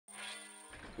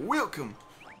Welcome.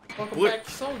 Welcome back to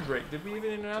Soul Drake. Did we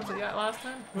even announce it yet last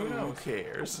time? Who knows? Who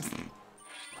cares?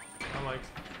 I'm like,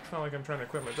 it's not like I'm trying to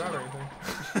quit my job or anything.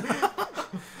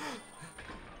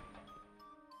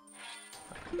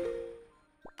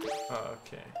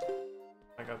 Okay.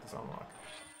 I got this unlocked.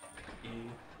 E.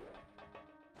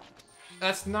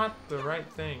 That's not the right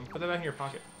thing. Put that back in your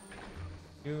pocket.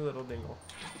 You little dingle.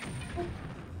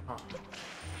 Oh.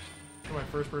 My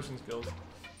first person skills.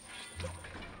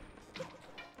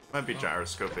 Might be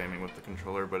gyroscope aiming with the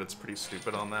controller, but it's pretty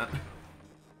stupid on that.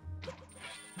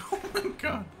 Oh my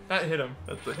god. That hit him.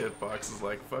 That the hitbox is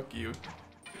like, fuck you.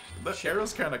 The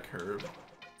arrow's kind of curved.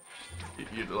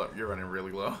 You're running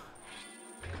really low.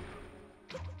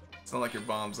 It's not like your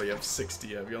bombs that you have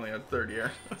 60 of, you only have 30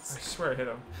 arrows. I swear I hit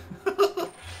him.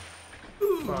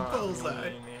 Ooh,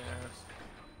 bullseye.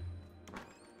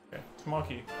 Okay, small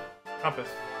key. Compass.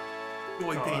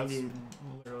 Boy, oh,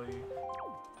 literally...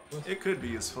 It could be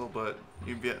useful, but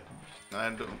I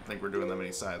don't think we're doing that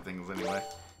many side things anyway.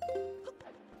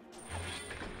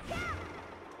 I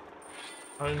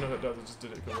don't even know what it does, it just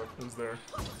did it because it was there.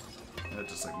 Yeah,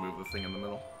 just like move the thing in the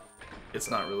middle. It's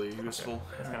not really useful. Okay.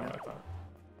 That's kind of what I thought.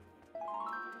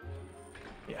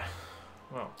 Yeah.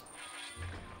 Well.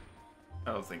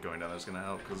 I don't think going down there is gonna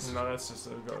help, because... No, that's just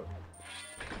a go.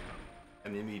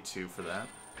 And you need two for that.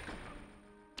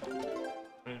 I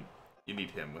mean, you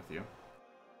need him with you.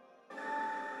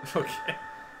 Okay.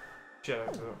 Shit, I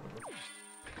have to...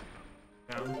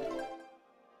 Down.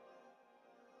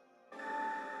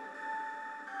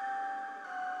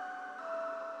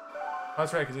 Oh,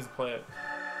 that's right, because you have to play it.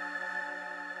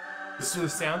 This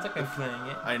sounds like I'm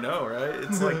playing it. I know, right?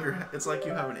 It's like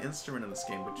you have an instrument in this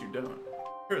game, but you don't.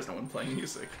 There is no one playing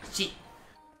music. Shit.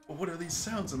 Well, what are these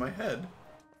sounds in my head?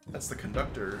 That's the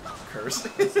conductor curse.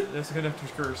 That's the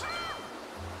conductor's curse.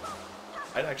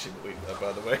 I'd actually believe that,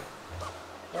 by the way.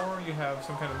 Or you have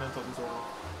some kind of mental disorder.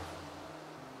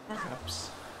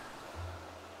 Perhaps.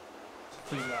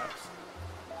 Please lapse.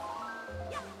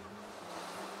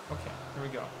 Okay, here we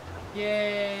go.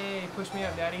 Yay! Push me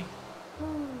up, daddy.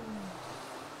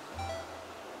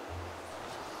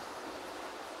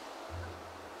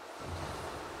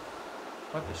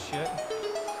 What the shit?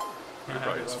 You could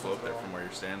probably just float there from where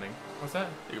you're standing. What's that?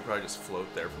 You could probably just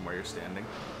float there from where you're standing.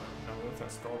 No, what's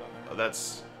that skull down there? Oh,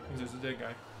 that's... He's just a dead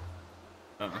guy.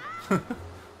 Uh-huh.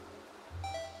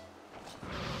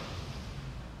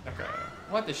 Okay.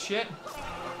 What the shit?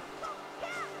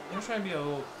 I'm just trying to be a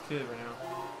little kid right now.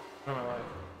 For my life.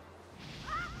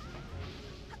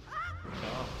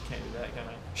 No, can't do that, can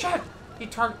I? Shut! He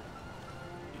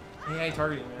Yeah, he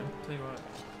targeted me, man. Tell you what.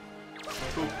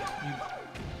 Cool. You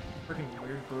freaking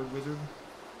weird bird wizard.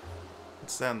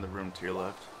 It's down in the room to your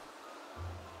left.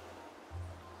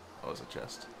 Oh, it's a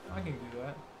chest. I can do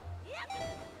that.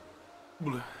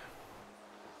 Bleh.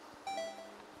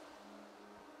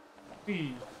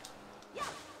 B.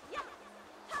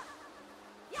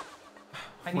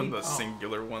 When the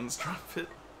singular ones drop it.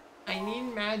 I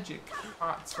need magic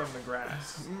pots from the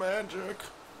grass. Magic.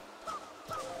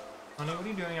 Honey, what are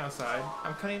you doing outside?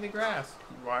 I'm cutting the grass.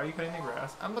 Why are you cutting the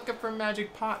grass? I'm looking for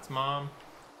magic pots, Mom.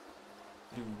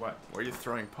 Do what? Why are you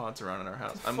throwing pots around in our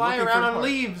house? I'm fly around on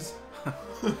leaves.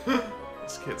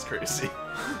 This kid's crazy.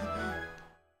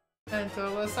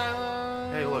 Mental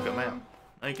asylum. Hey, look, a map.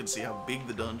 Now you can see how big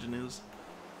the dungeon is.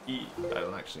 E. I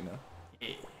don't actually know.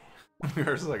 E.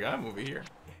 Yours is like, I'm over here.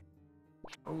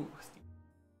 Oh,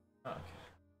 okay.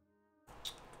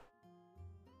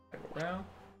 I go around.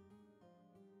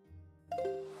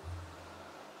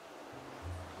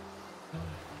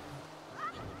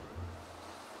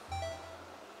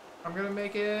 I'm gonna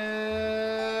make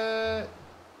it.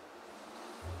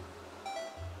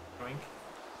 Doink.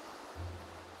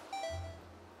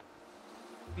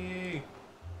 Eee.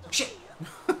 Shit!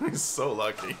 He's so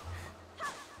lucky.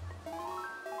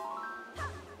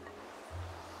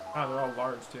 Oh, they're all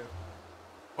large too.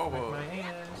 Oh, Like whoa. my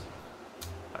hands.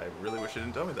 I really wish you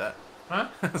didn't tell me that. Huh?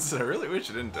 So I really wish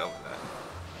you didn't tell me that.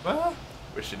 What?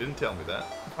 Wish you didn't tell me that.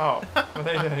 Oh, well,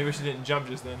 I wish you didn't jump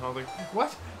just then. I was like,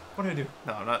 what? What did I do?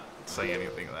 No, I'm not saying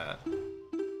anything of that.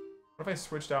 What if I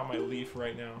switched out my leaf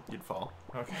right now? You'd fall.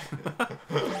 Okay.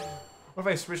 What if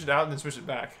I switched it out and then switched it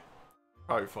back?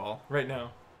 Probably fall. Right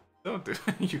now. Don't do it.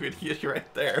 You could hit you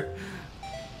right there.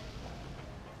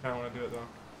 I don't want to do it though.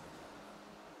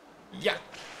 Yeah!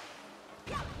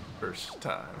 First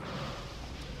time.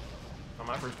 Not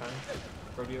my first time.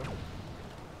 Rodeo.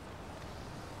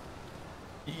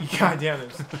 God damn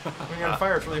it. When you're on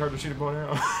fire, it's really hard to shoot a bow and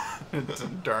arrow. It's a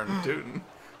darn tootin'.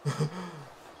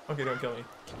 Okay, don't kill me.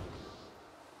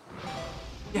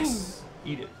 Yes!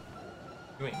 Eat it.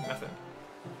 You ain't nothing.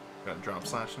 Got drop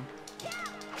slashing.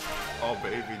 Oh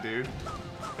baby, dude.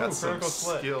 Got Ooh, some critical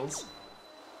split. skills.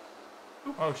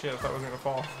 Oh shit, I thought I was gonna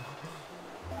fall.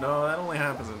 No, that only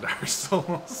happens in Dark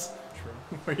Souls.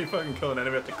 True. Where you fucking kill an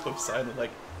enemy at the cliffside and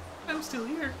like, I'm still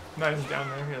here. Not even down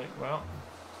there. You're like, well,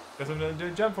 guess I'm gonna do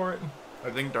a jump for it. I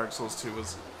think Dark Souls 2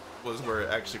 was where it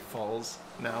actually falls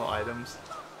now, items.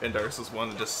 And Dark Souls 1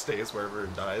 it just stays wherever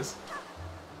it dies.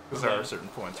 Because there are certain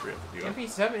points where you have to do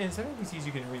it. In some NPCs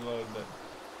you can reload, but...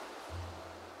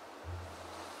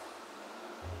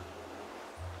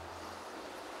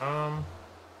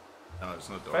 No, there's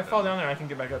no door. If I fall down there, I can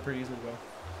get back up pretty easily, though.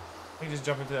 I can just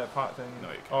jump into that pot thing. No,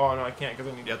 you can't. Oh, no, I can't,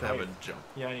 because I need You have to hide. have a jump.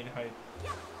 Yeah, I need to hide.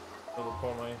 So to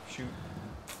pull my shoot.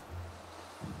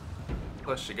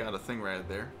 Plus, you got a thing right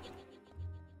there.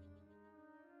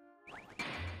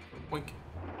 Wink.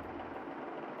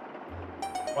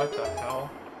 What the hell?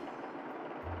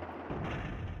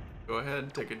 Go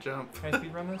ahead, take a jump. Can I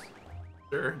speedrun this?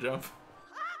 Sure, jump.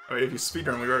 I mean, if you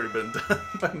speedrun, we've already been done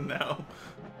by now.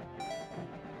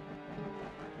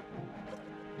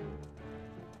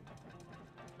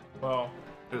 Well,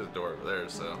 There's a door over there,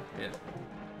 so yeah,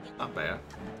 not bad.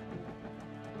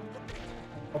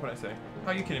 what would I say?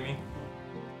 Are you kidding me?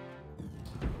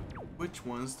 Which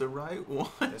one's the right one?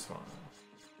 This one.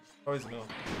 Always the middle.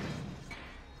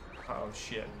 Oh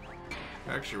shit.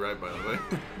 You're actually right, by the way.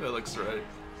 That looks right.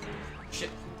 Shit.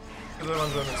 Because the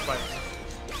ones on the spike.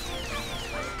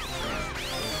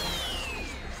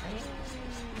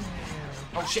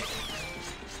 Oh shit!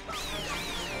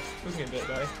 Spook me a bit,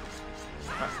 guy.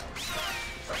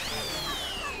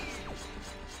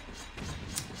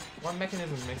 What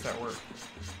mechanism makes that work?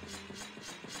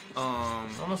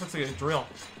 Almost looks like a drill.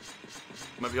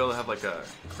 Might be able to have like a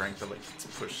crank that like it's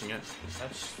pushing it.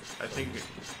 That's. I think,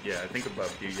 yeah, I think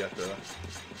above you, you have to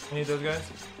Any of those guys?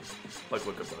 like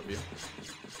look above you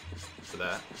for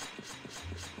that.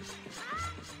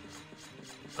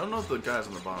 I don't know if the guys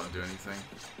on the bottom do anything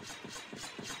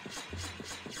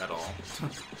at all.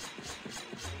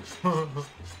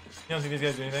 You don't think these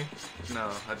guys do anything?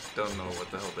 No, I don't know what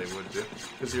the hell they would do.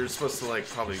 Because you're supposed to like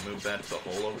probably move that to the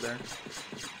hole over there.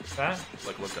 That?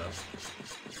 Like look up.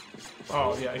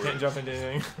 Oh yeah, I can't jump into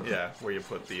anything. Yeah, where you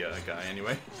put the guy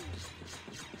anyway.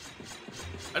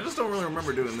 I just don't really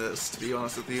remember doing this, to be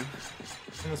honest with you.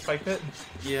 In the spike pit?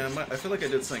 Yeah, I feel like I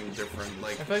did something different.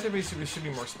 Like I feel like there should be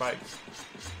more spikes.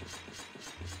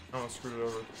 I almost screwed it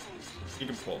over. you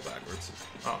can pull backwards.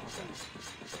 Oh, okay.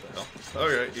 What the hell?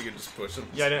 Okay, you can just push them.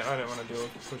 Yeah, I didn't want to deal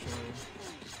with pushing anything.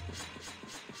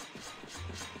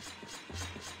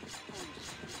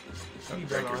 Don't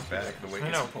break your back the way I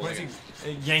he's know. pulling Was he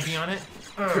it. yanking on it?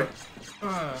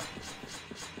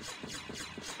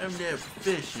 I'm not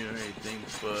professional or anything,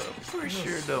 but I'm pretty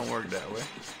sure it don't work that way.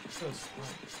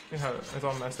 It's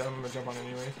all messed up. I'm gonna jump on it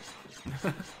anyways.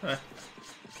 Yeah,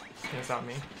 it's not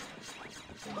me.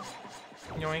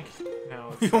 Yoink.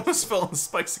 No. You almost fell on the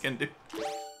spikes again, dude.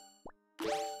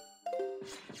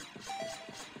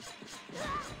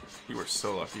 You were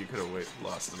so lucky you could have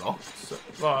lost it all. So,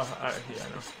 well, yeah, I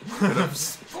know. Could have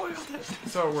spoiled it.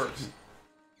 So it works.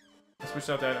 I switched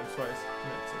out the items twice.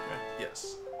 It's okay.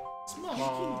 Yes.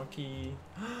 Small key.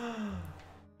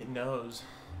 It knows.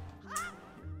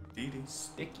 Edie.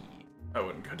 Sticky. I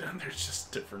wouldn't go down there. It's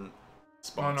just different Oh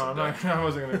spots. no, I'm not, I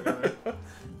wasn't gonna go there.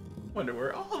 Wonder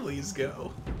where all these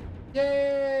go.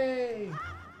 Yay!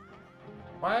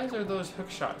 Why is there those hook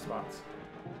shot spots?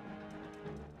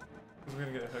 Is we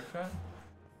gonna get a hook shot?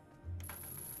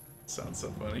 Sounds so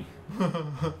funny. You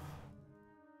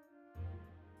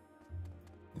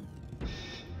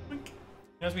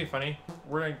know what's be funny?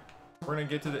 We're gonna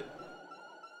get to the.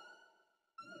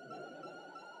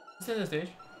 Is this the stage?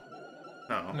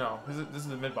 No. No, this is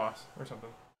the mid boss or something.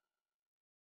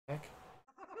 Heck.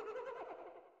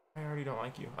 I already don't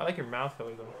like you. I like your mouth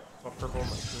color though. It's all purple and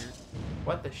like weird.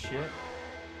 What the shit?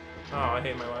 Oh, I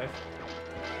hate my life.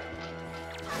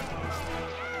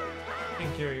 I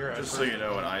think you're Just so you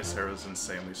know, an ice arrow is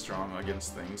insanely strong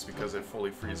against things because it fully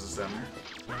freezes them.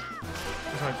 I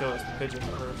just want to kill this pigeon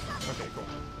first. Okay, cool.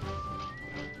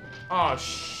 Oh,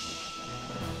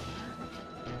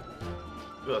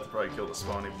 You'll have to probably kill the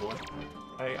spawning boy.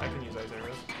 I can use ice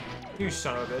arrows. You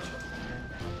son of a bitch.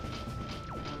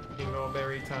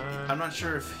 Dingleberry time. I'm not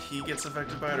sure if he gets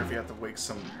affected by it or if you have to wake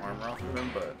some armor off of him,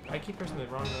 but I keep pressing the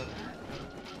wrong button.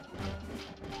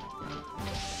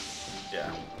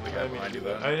 yeah, the guy behind you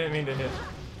though. I didn't mean to hit.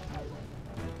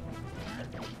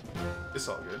 It's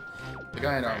all good. The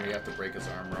guy in armor, you have to break his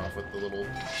armor off with the little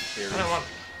berries. I don't want.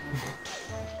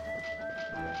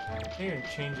 I can't even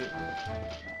change it.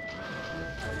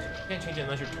 You can't change it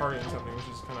unless you're targeting something, which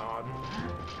is kind of odd.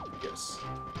 Yes.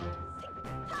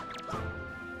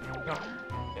 No.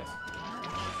 Yes.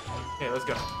 Okay, let's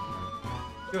go.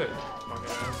 Good. Come on,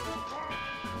 guys.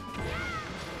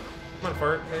 Come on,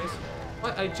 fart face.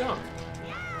 What? I jumped.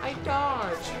 I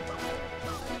dodged.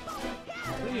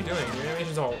 What are you doing? Your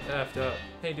animation's all effed up.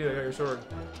 Hey, dude, I got your sword.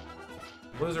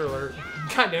 Loser alert.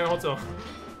 God damn it, also.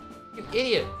 You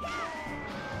idiot.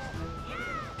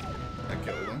 I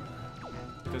killed him.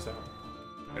 Check this out.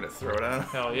 I'm gonna throw it at him.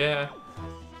 Hell yeah.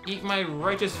 Eat my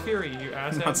righteous fury, you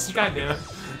asshat. God damn it.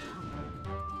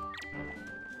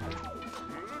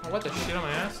 Oh, what the shit on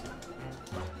my ass?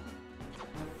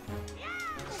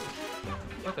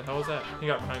 What the hell was that? He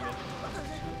got behind me.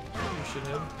 You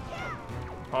shithead.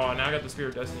 Oh, now I got the Spear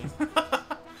of Destiny.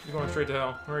 You're going straight to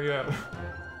hell. Where are you at?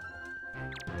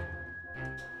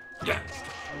 Yeah.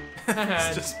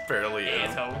 It's just barely in.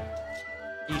 Asshole.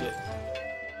 Eat it.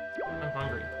 I'm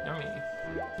hungry. Yummy.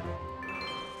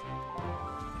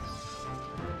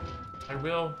 I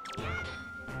will. You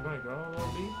wanna go,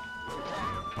 little bee?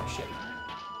 Oh shit.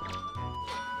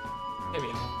 Hit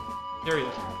me. There you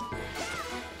go.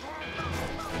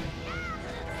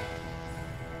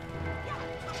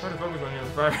 Hard to focus when you're on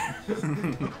fire.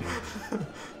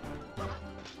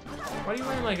 Why are you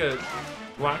wearing like a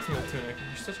blacksmith tunic?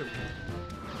 You're such a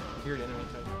weird enemy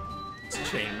type. It's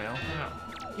chainmail. Wow.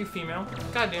 You female?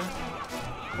 Goddamn.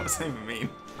 What does that even mean?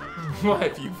 What?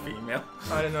 If you female?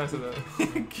 Oh, I didn't know I said that.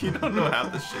 You don't know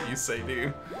half the shit you say,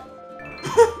 dude.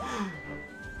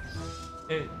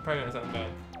 It probably gonna sound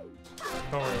bad.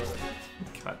 Don't worry about it.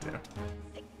 Goddamn.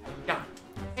 Yeah.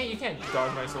 Hey, you can't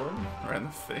dodge my sword. Right in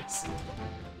the face.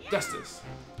 Justice.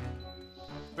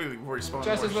 Wait, before you spawn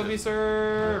Justice more will shit. be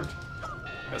served.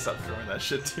 Gotta stop throwing that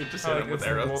shit, dude. Just I hit like him with it's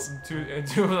arrows.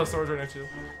 two of those swords right next to you.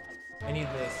 I need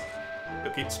this.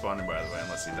 He'll keep spawning, by the way,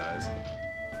 unless he dies.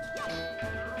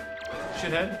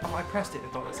 Shithead? Oh, I pressed it. I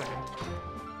thought a second.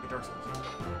 Hey, Dark Souls.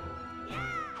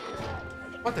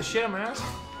 What the shit, I'm ass?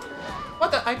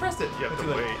 What the? I pressed it. You have to Too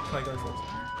late. wait. Like Dark Souls.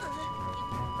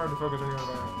 Hard to focus when you're on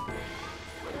fire.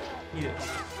 Eat it.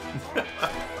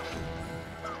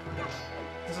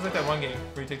 This is like that one game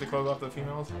where you take the clothes off the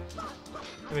females.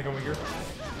 You make them weaker.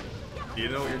 Do you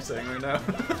know what you're saying right now? I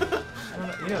don't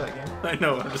know. You know that game. I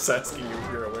know, I'm just asking you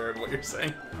if you're aware of what you're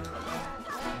saying.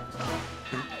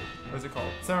 What is it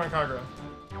called? Senran Kagura.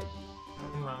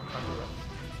 Senran Kagura.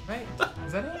 Right?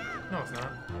 Is that it? No, it's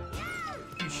not.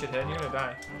 You shithead, you're gonna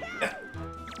die.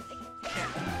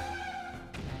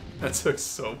 That took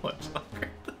so much longer.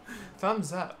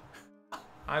 Thumbs up.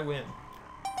 I win.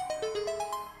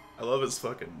 I love his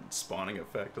fucking spawning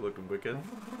effect. It looked wicked.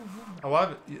 I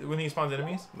love it when he spawns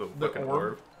enemies. The The fucking orb.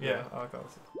 orb. Yeah, I like that.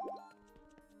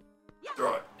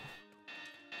 Throw it.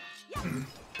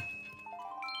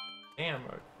 Damn.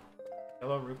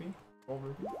 Yellow rupee? Gold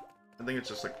rupee? I think it's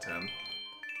just like 10.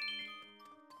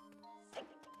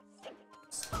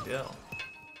 Still.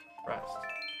 Rest.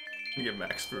 You get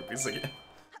max rupees again.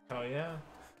 Oh yeah.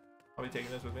 I'll be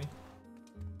taking this with me.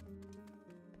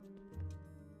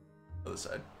 Other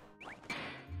side.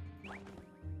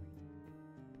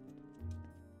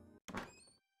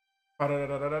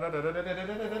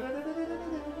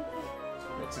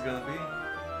 What's it gonna be?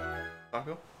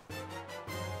 Taco?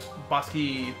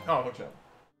 Bosky. Oh, hookshot.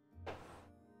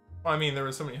 Well, I mean, there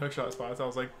were so many hookshot spots. I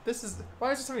was like, this is.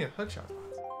 Why is there so many hookshot spots?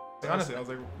 Like, honestly, I was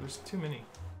like, there's too many.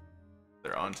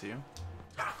 They're on to you.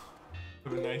 It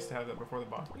would be nice to have that before the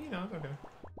boss. But, you know, it's okay.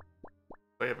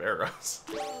 They have arrows.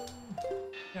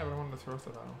 Yeah, but I wanted to throw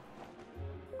stuff at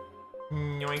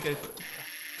him. Yoink it.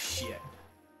 Shit.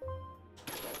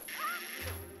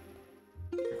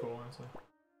 Pretty cool, honestly.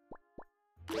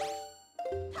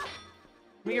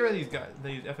 Let me get rid of these guys,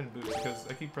 these effing boots, because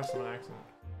I keep pressing on accident.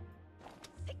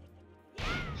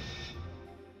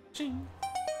 Ching.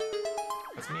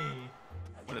 That's me.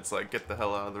 When it's like, get the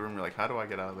hell out of the room, you're like, how do I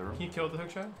get out of the room? Can you kill the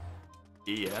hookshot?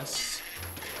 Yes.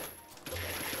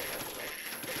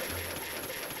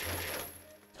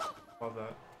 Love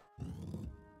that.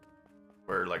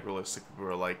 Where like realistic people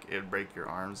were like, it'd break your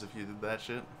arms if you did that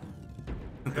shit.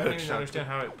 I don't even understand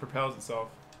how it propels itself.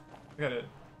 Look at it.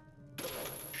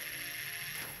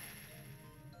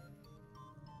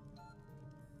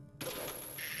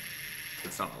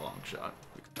 It's not a long shot.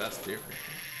 That's different.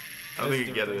 I don't think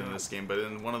you get it in this game, but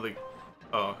in one of the...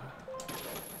 Oh.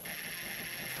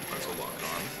 Might as well lock it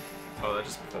on. Oh, that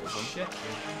just pulls them. Shit.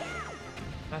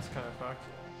 That's kind of fucked.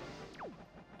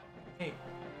 Hey.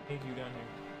 Hey, you down here.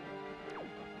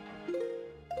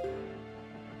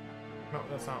 No,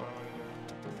 that's not what I wanted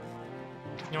to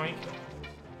do. Yoink.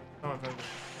 No, I'm trying to...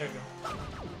 There you go.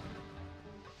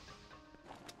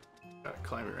 Gotta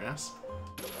climb your ass.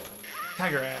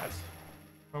 Tiger ass.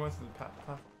 I went to the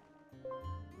platform.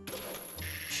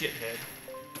 Shithead.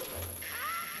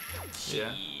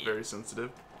 Yeah, very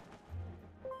sensitive.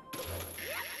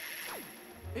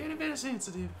 Very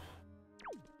sensitive.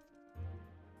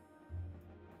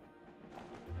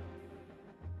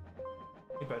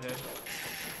 Hey, butthead.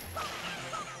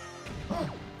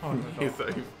 Oh, You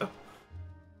thought you fell.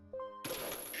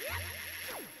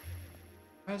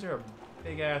 Why is there a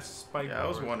big ass spike? Yeah, I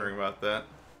was wondering about that.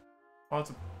 Oh,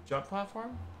 it's a jump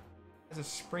platform? There's a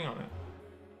spring on it.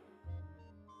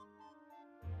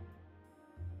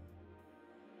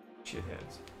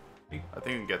 Shitheads. I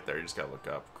think you can get there, you just gotta look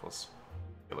up close.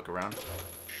 You look around.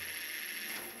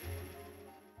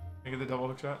 Can I get the double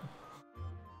hook shot?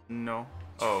 No.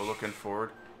 Oh, looking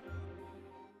forward.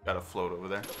 Gotta float over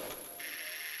there.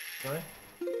 Really?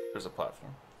 There's a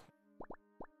platform.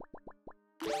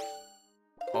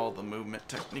 All the movement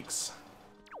techniques.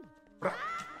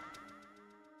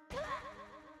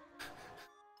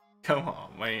 Come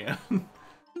on, man.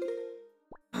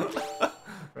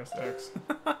 Press X.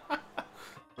 What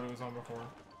it was on before.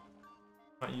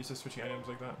 Not used to switching items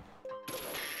like that.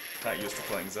 Not used to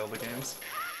playing Zelda games.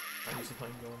 Not used to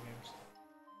playing Zelda games.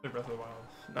 Like Breath of the Wild.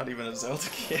 Not even a Zelda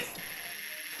game.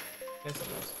 Yes, it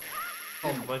is.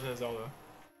 Oh, Legend of Zelda.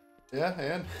 Yeah,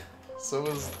 and so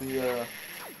was the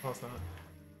Oh, it's not.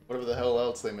 whatever the hell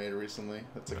else they made recently.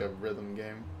 It's like a rhythm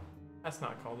game. That's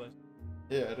not called Legend.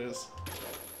 Yeah, it is.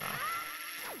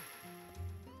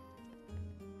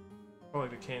 Oh,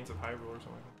 like the Cans of Hyrule or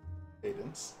something like that.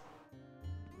 Cadence.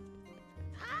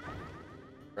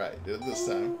 Right, did it this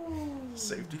time.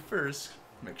 Safety first.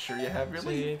 Make sure you have your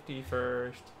lead. Safety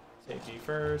first. Safety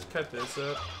first. Cut this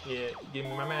up. Yeah, give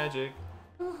me my magic.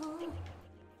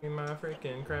 Give me my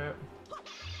freaking crap.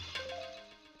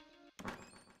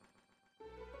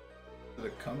 Is it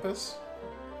a compass?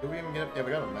 Did we even get? Yeah,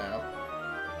 we got a map.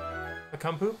 A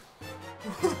cum poop?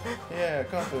 Yeah, a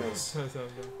compass. That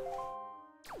sounds good.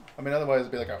 I mean, otherwise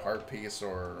it'd be like a heart piece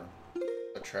or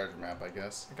a treasure map, I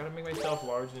guess. I gotta make myself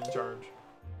large and in charge.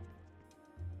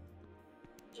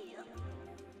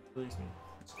 Release me.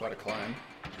 It's quite a climb.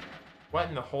 What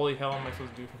in the holy hell am I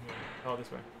supposed to do from here? Oh, this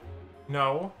way.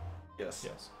 No. Yes.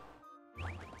 Yes.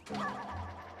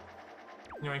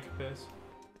 Yoink this.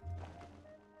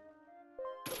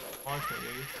 Launch me,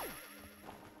 baby.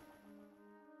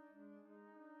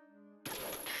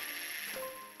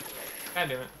 God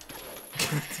damn it.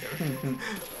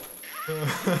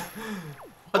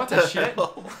 What the shit?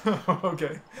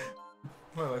 Okay.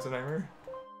 Well, that's a nightmare.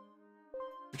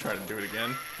 You try to do it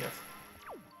again? Yes.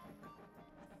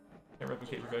 Can't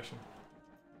replicate perfection.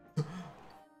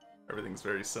 Everything's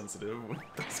very sensitive with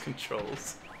those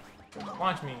controls.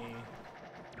 Launch me.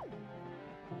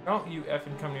 Don't you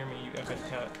effing come near me, you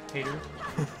effing hater.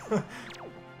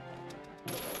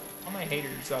 All my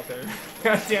haters out there.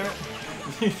 God damn it.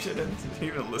 You shouldn't. Didn't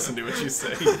even listen to what you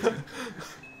say.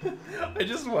 I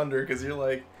just wonder, because you're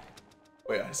like,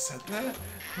 wait, I said that?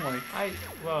 I'm like,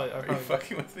 Well, are you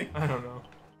fucking with me? I don't know.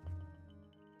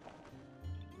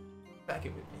 Back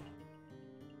it with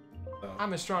me. Oh.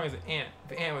 I'm as strong as an ant. If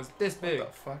the ant was this big.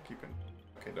 What the fuck? You can...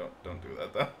 Okay, don't do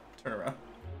that, though. Turn around.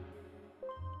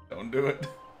 Don't do it.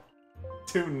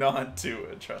 Do not do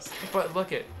it, trust me. But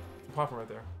look at the platform right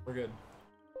there. We're good.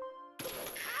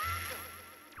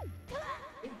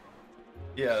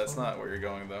 Yeah, that's not where you're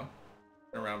going, though.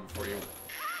 Turn around before you...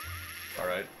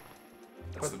 Alright.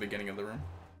 That's the beginning of the room.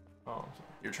 Oh,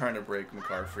 You're trying to break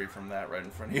Makar free from that right in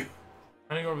front of you.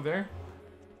 can I go over there?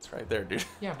 It's right there, dude.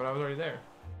 Yeah, but I was already there.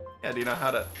 Yeah, do you know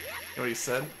how to... You know what he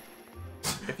said?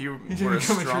 If you You were as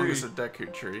become a strong tree. as a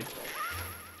Deku tree...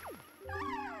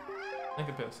 Link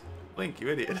the piss. Link, you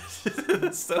idiot.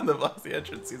 That's still the boss the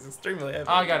entrance. He's extremely heavy.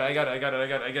 Oh, I got it.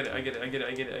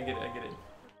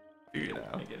 Do you know?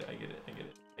 I get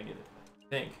it.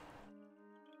 Think.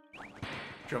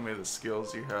 Show me the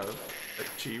skills you have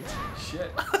achieved.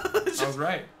 Shit. I was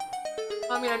right.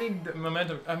 I mean, I need the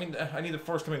momentum. I mean, I need the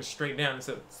force coming straight down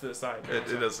instead of to the side. It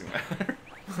doesn't matter.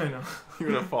 I know. You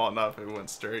would have fallen off if it went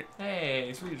straight.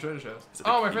 Hey, sweet treasure chest. Is it a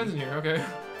Oh, my key? friend's in here. Okay.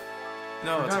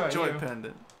 No, it's Forgot a about joy you.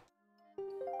 pendant.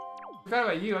 Forgot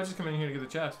about you. I just come in here to get the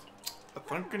chest. I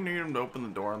think I need him to open the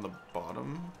door on the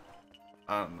bottom.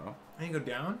 I don't know. I need to go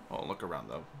down. Oh, look around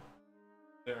though.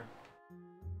 There.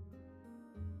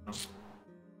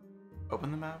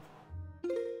 Open the map.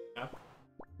 Yep.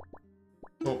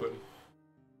 Open.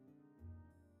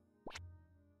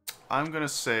 I'm gonna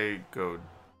say go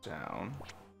down,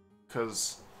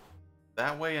 cause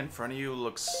that way in front of you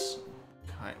looks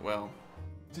well.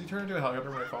 Does he turn into a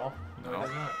helicopter when I fall? No. He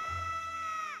does not.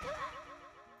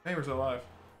 Hey, we're still alive.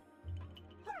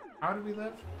 How did we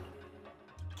live?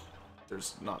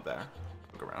 There's not there.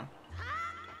 Look around.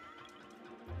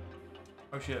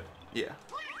 Oh shit. Yeah.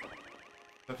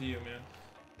 It's up to you, man.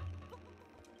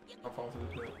 I'll fall through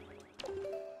the pit.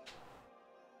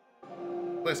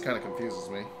 This place kind of confuses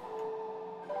me.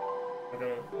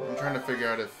 Okay. I'm trying to figure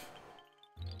out if...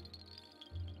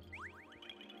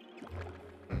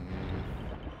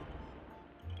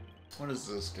 What does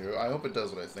this do? I hope it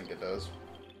does what I think it does.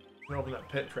 We're gonna open that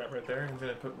pit trap right there and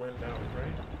then put wind down,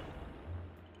 right?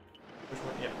 Which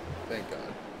one? Yeah. Thank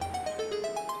God.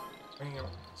 Hang on.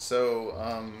 So,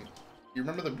 you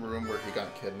remember the room where he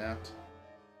got kidnapped?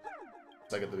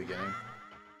 It's like at the beginning.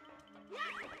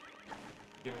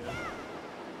 Give me that.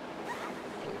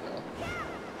 Holy hell.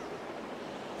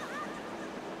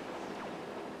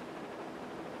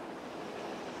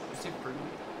 You see fruit?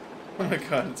 Oh my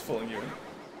god, it's pulling you in.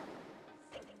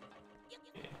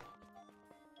 Yeah.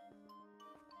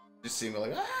 You see me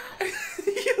like, ah!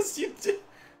 Yes, you did.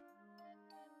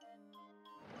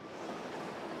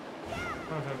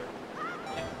 Oh, it's under.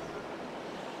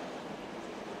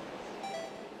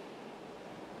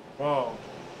 Whoa.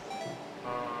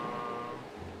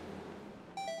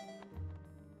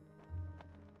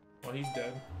 Well, he's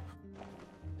dead.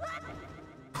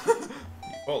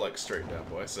 Well, like straight down,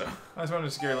 boy. So I just wanted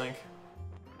to scare Link.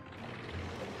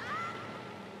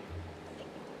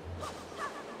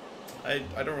 I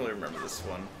don't really remember this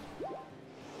one.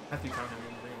 After you count him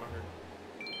and bring him under.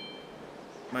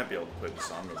 Might be able to put the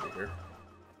song over here.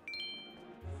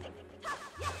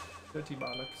 Dirty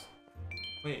bollocks.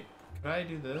 Wait, could I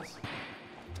do this?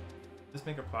 Just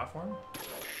make a platform?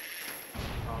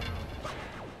 Oh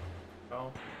no.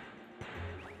 Oh.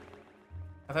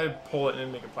 I thought I'd pull it and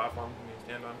then make a platform for me to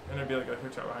stand on. And there'd be like a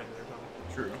hook shot behind it or something.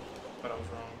 True. But I was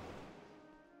wrong.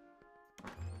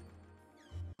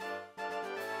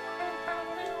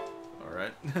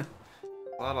 Alright.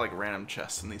 A lot of like random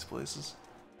chests in these places.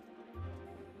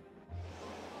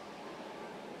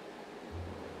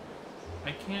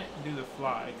 I can't do the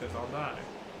fly because I'll die.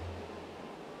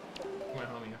 My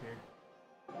homie up here.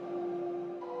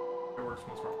 It works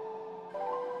when it's wrong.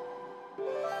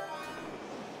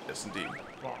 Yes, indeed.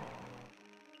 Wrong.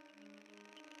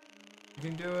 You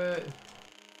can do it.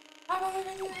 I believe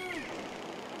in you.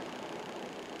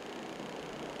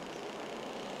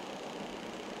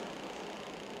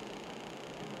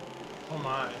 Oh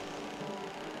my.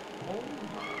 Oh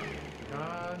my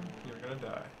god. You're gonna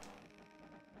die.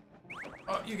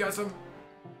 Oh, you got some.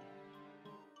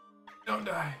 Don't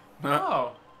die.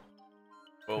 Oh.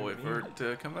 We'll wait for it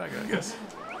to come back, I guess.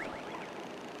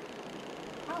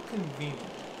 How convenient.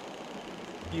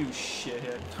 You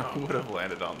shithead. I would have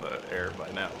landed on the air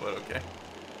by now, but okay.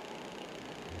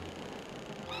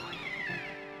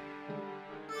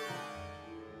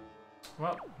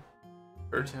 Well,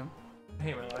 Hurt him. I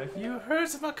hate my life. You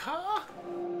hurt my car?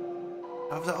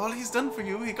 After all he's done for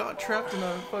you, he got trapped in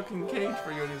a fucking cage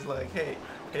for you, and he's like, hey,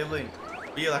 Link,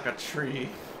 be like a tree.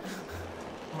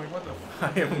 I'm like, what the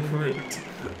I am Groot.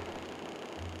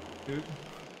 dude?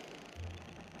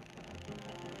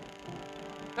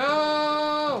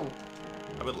 No!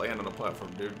 I would land on a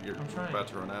platform, dude. You're I'm trying. about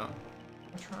to run out.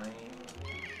 I'm trying.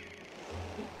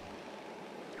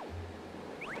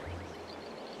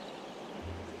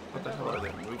 What the hell are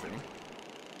they moving?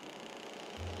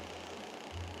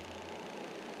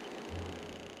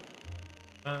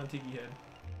 Tiki head.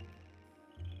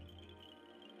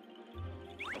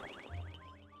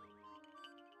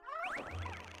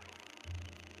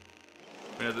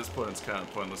 I mean, at this point, it's kind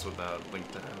of pointless without Link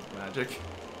to have magic.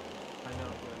 I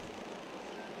know,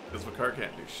 Because Vakar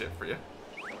can't do shit for you.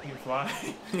 but you can fly.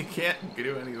 You can't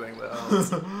do anything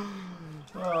else.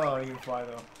 Oh, you can fly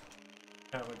though.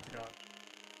 Kind of like the god.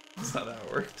 That's not how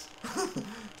it works.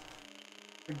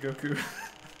 Like Goku.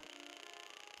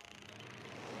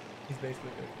 He's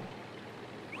basically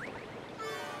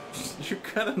Goku. You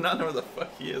kind of not know where the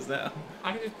fuck he is now.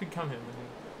 I can just become him.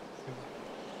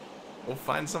 We'll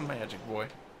find some magic, boy.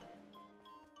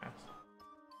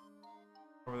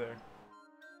 Over there.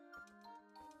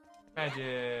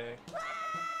 Magic.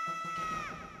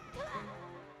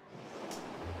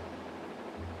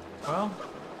 Well,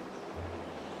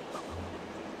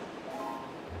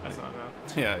 that's not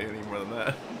enough. Yeah, you need more than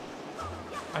that.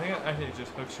 I think it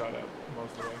just hook shot up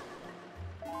most of the way.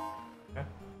 Yeah.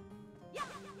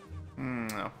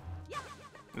 No.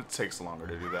 It takes longer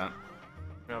to do that.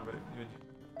 No, but it would.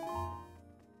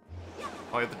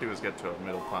 All you have to do is get to a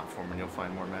middle platform and you'll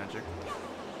find more magic.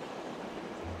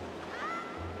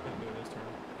 Didn't do it this turn.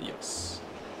 Yes.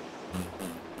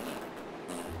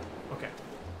 Okay.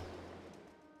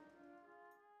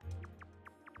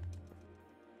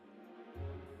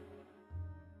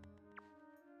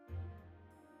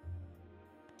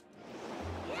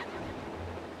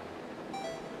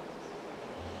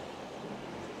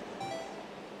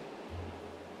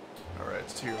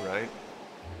 It's to your right.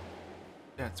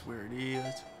 That's where it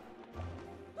is.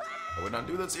 I would not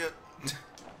do this yet.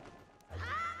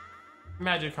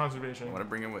 Magic conservation. I want to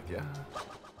bring him with you.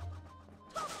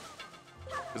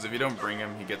 Because if you don't bring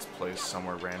him, he gets placed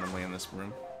somewhere randomly in this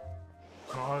room.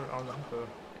 Oh, I'll have to.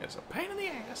 It's a pain in the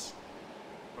ass.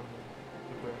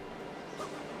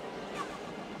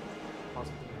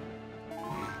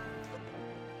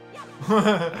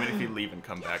 I mean, if you leave and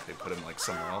come back, they put him like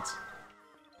somewhere else.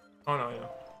 Oh no, yeah.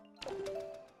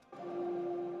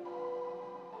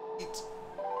 Eat.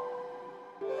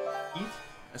 Eat?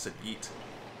 I said eat.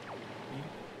 Eat.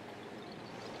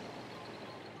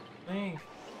 Thanks.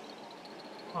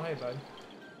 Oh, hey, bud.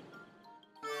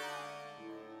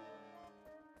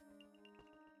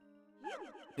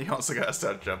 You also gotta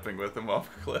start jumping with him off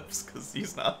cliffs because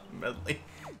he's not medley.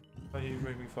 Oh, you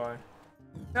make me fly.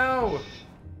 No!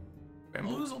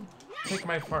 Bamboozled. Take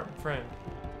my friend.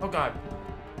 Oh god.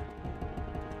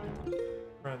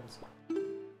 Friends.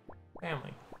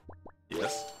 Family.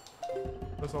 Yes.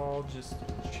 Let's all just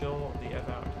chill the F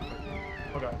out.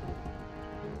 Oh god.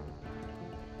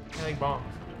 I like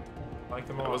bombs. I like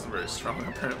them all. I wasn't very strong,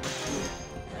 apparently.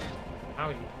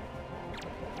 Howdy.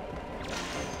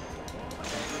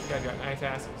 You guys got nice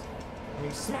asses. I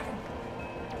mean, smack them.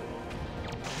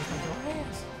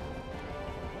 Ass.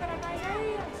 Got a nice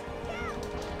ass.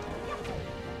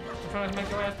 I'm trying to make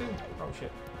your ass too. Oh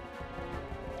shit.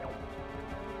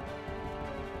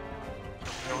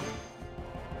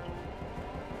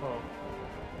 Oh.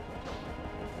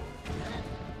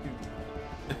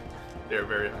 They're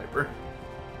very hyper.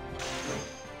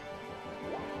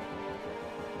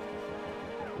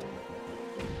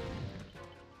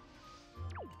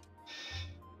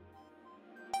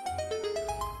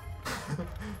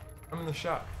 I'm in the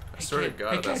shop. I swear to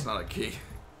God, that's not a key.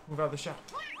 Move out of the shop.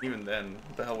 Even then,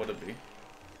 what the hell would it be?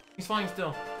 He's flying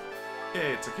still.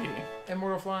 Hey, it's a key.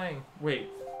 Immortal flying. Wait.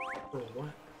 Wait, what?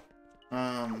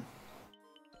 I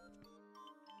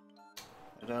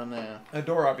don't know. A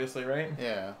door, obviously, right?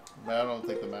 Yeah, but I don't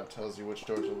think the map tells you which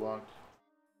doors are locked.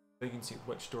 You can see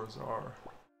which doors are.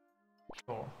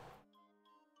 Oh.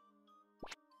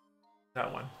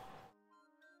 That one.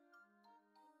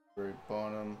 Very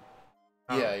bottom.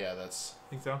 Oh. Yeah, that's.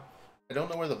 Think so? I don't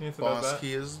know where the You think boss that's that?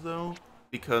 Key is though,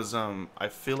 because I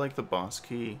feel like the boss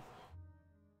key.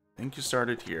 I think you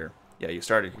started here. Yeah, you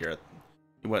started here.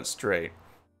 You went straight.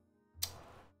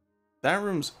 That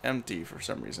room's empty for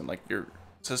some reason. Like it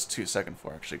says 2nd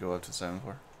floor. Actually, go up to 7th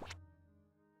floor.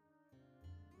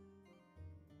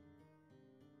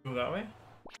 Go that way?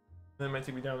 Then it might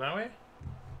take me down that way?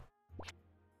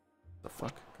 The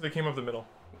fuck? Because I came up the middle.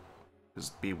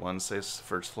 Does B1 says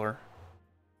 1st floor?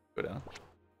 Go down.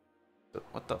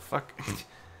 What the fuck?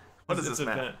 What is It's this a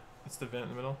map? vent. It's the vent in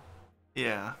the middle.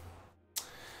 Yeah.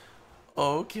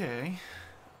 Okay.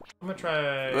 I'm gonna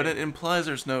try. But it implies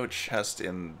there's no chest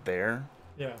in there,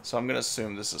 Yeah. so I'm gonna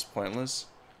assume this is pointless.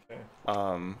 Okay.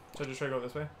 Um. So just try to go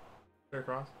this way? Straight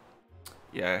across?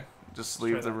 Yeah. Just Try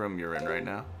leave the that. room you're in right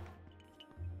now.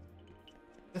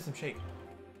 There's some shake.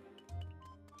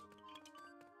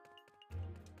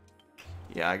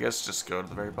 Yeah, I guess just go to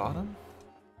the very bottom.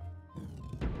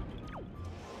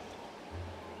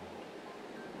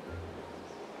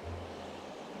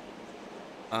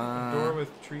 Door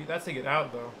with tree. That's to get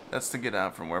out, though. That's to get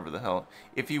out from wherever the hell.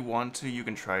 If you want to, you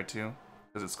can try to,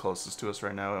 because it's closest to us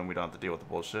right now, and we don't have to deal with the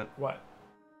bullshit. What?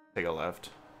 Take a left.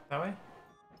 That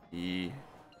way?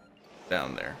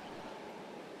 Down there.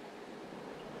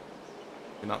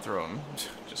 Do not throw him.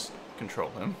 Just control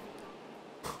him.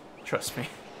 Trust me.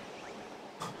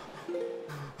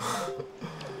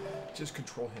 Just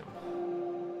control him.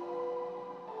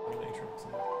 Matrix.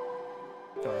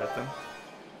 Go ahead then.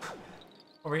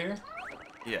 Over here?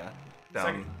 Yeah. Down.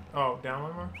 Second. Oh, down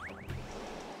one more?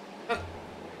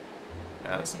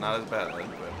 Yeah, it's not as bad then,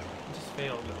 but. I just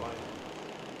failed at life.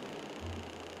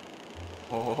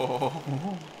 Oh.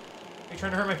 Are you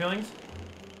trying to hurt my feelings?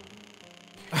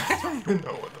 I don't even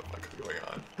know what the fuck is going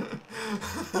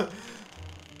on.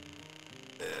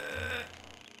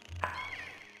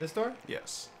 This door?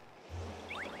 Yes.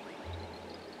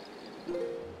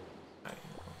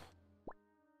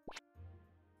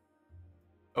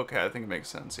 Okay, I think it makes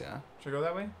sense, yeah. Should I go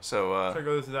that way? So, Should I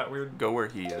go to that weird go where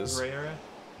he is. gray area?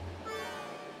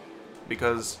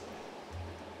 Because...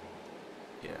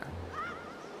 Yeah.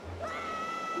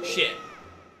 Shit!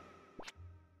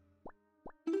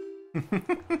 I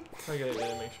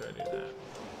gotta make sure I do that.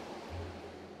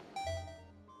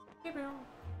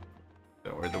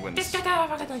 Don't worry,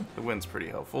 the wind's pretty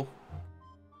helpful.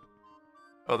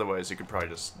 Otherwise, you could probably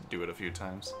just do it a few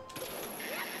times.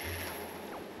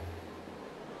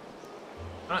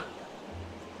 Ah.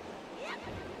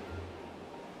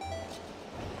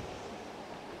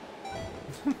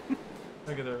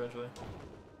 I'll get there eventually.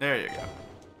 There you go.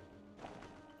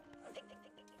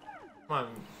 Come on,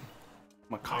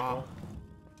 Macaw. Michael.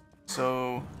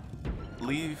 So,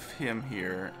 leave him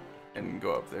here and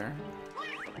go up there.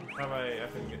 How about I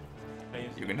can get... I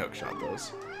use You can hookshot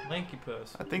those. Lanky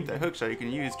Puss. I think that hookshot you can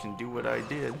use can do what I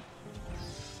did.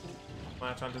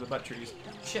 Latch onto the butt trees.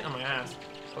 Shit on my ass.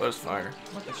 Oh, there's fire.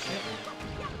 What the shit?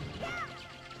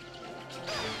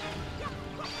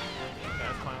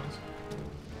 Gas clowns.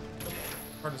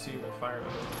 Hard to see with fire.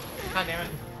 God damn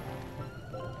it.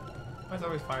 Why is it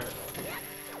always fire?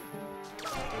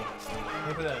 Let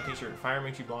me put that on a t-shirt. Fire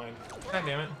makes you blind. God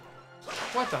damn it.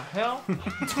 What the hell?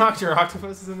 Dr.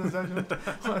 Octopus is in this dungeon?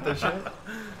 What the shit?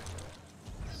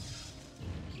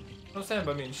 Don't stand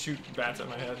above me and shoot bats at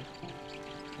my head.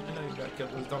 I know you got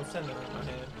killers. Don't send them at my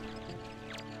head.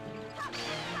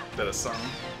 Is that a song?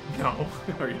 No.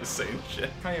 Or are you just saying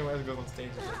shit? Kanye West goes on stage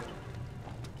and says that.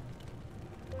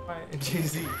 Why,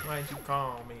 Jay-Z, why'd you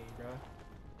call me, bruh?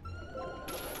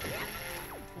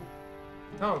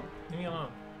 No, leave me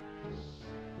alone.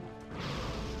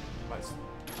 Let's...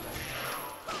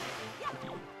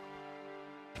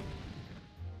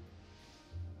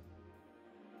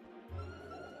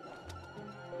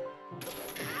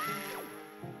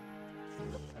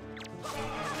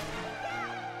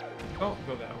 Don't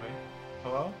go that way.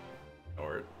 Hello?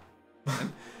 Or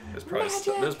there's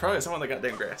probably someone that got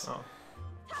damn grass. Oh.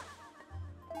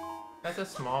 That's a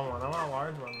small one. I want a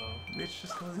large one though. Bitch,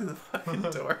 just go through the fucking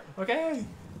door. Okay.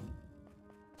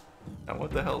 Now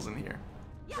what the hell's in here?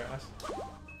 Grass.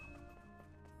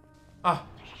 Ah.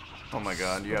 Oh my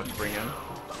god, you have to bring in.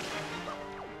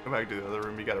 Go back to the other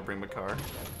room, you gotta bring the car.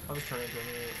 I'll just turn it into a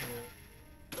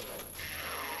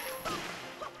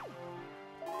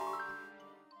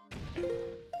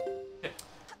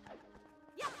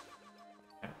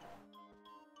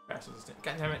Grass doesn't stand.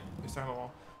 God damn it! You're stuck on the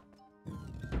wall.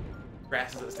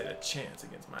 Grass doesn't stand a chance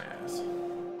against my ass.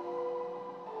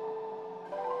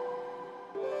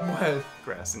 What?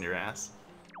 Grass in your ass.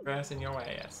 Grass in your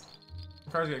ass.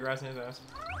 Car's got grass in his ass.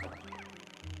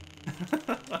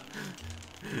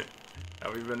 How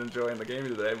have you been enjoying the game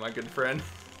today, my good friend?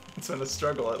 It's been a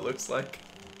struggle, it looks like.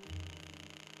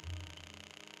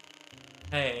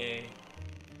 Hey.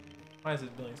 Why is this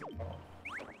building so tall?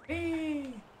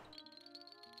 Hey.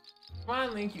 Come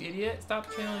on, Link, you idiot. Stop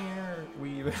killing your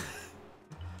weeb.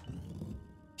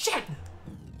 Shit!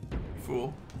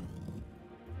 Fool.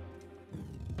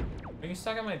 Are you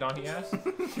stuck on my donkey ass?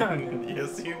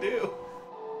 Yes, you do.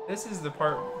 This is the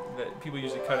part that people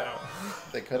usually cut out.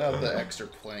 They cut out the extra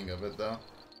playing of it, though.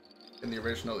 In the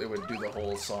original, it would do the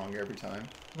whole song every time.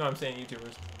 No, I'm saying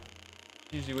YouTubers.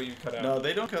 Usually what you cut out. No,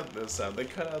 they don't cut this out. They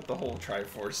cut out the whole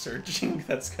Triforce searching.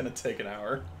 That's gonna take an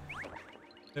hour.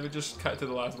 They would just cut to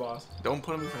the last boss. Don't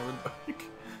put him in front of the bike.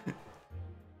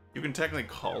 You can technically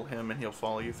call him and he'll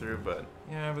follow you through, but...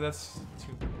 Yeah, but that's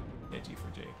too edgy for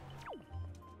Jay.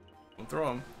 Don't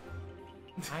throw him.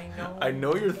 I know. I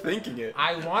know you're thinking it.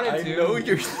 I wanted to. I know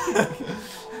you're thinking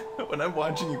it. When I'm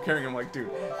watching you carrying, I'm like,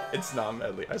 dude, it's not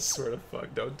medley. I swear to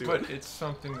fuck, don't do it. But it's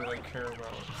something that I care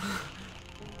about.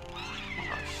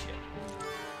 Oh, shit.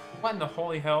 What in the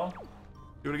holy hell?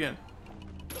 Do it again.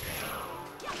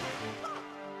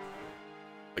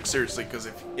 Like, seriously, because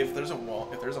if there's a wall,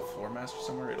 if there's a floor master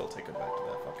somewhere, it'll take it back to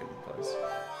that fucking place.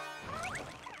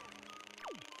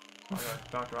 Oh yeah,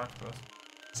 Dr. Octopus.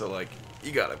 So, like,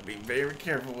 you gotta be very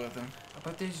careful with him.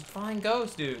 But there's flying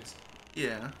ghost dudes.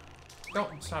 Yeah.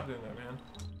 Don't stop doing that, man.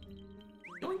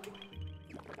 Yoink.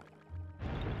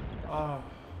 Oh.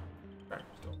 Right,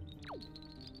 still.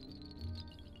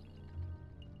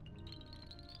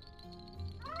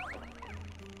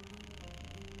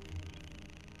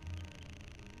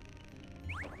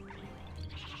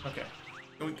 Okay.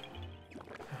 Yoink.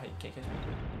 You can't catch me.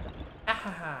 Ah ha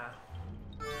ha.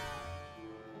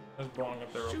 I was blowing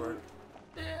up there real quick.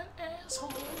 That asshole.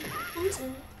 Who's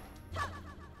it?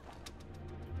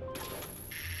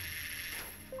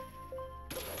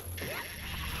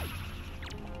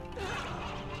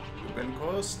 You've been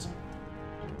cursed.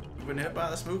 You've been hit by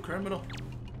the smooth criminal.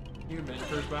 You've been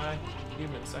cursed by.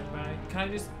 You've been sucked by. Can I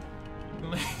just...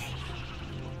 Link.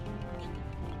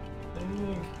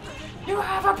 You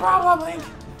have a problem, Link!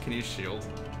 Can you shield?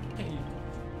 Hey.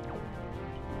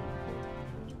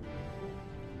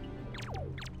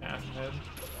 Asshead.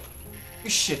 You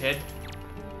shithead.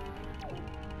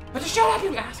 But just shut up,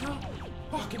 you asshole!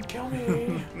 Fucking kill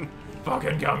me!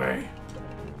 Fucking kill me!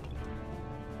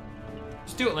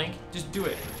 Just do it, Link. Just do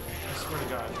it. I swear to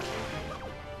God.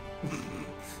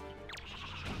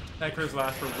 That curse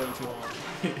lasts for way too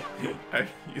long.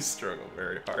 You struggle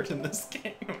very hard in this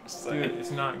game. I'm just Dude, saying.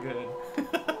 it's not good.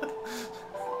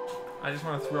 I just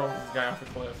want to throw this guy off a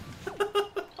cliff.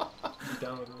 Be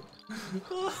done with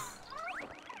it.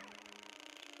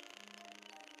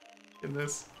 In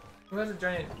this, Who has a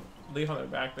giant leaf on their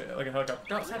back, that, like a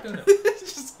helicopter? No, stop doing it. it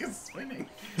just gets spinning.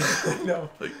 No,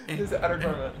 Like, it's the outer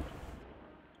garment.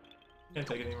 Can't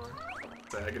take it anymore.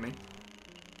 it's agony.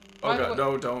 Oh Why god, would-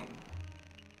 no, don't.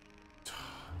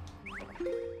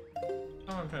 That's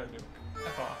what I'm trying to do.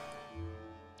 F off.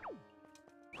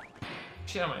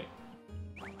 Shit, I might.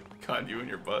 God, you and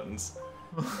your buttons.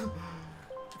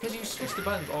 Because you switch the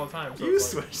buttons all the time. So You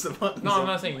it's like... switch the buttons. No, I'm up.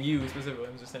 not saying you specifically.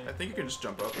 I'm just saying. I think you can just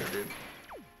jump up there, dude.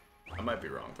 I might be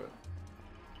wrong, but.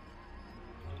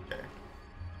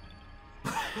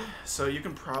 Okay. So you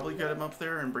can probably get him up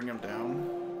there and bring him down.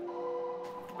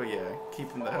 But yeah,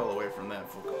 keep him the hell away from that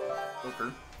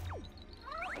fucker.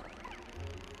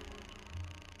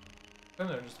 I'm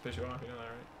there just to piss you off, you know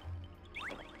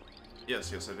that, right?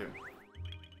 Yes, yes, I do.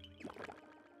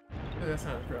 Dude, that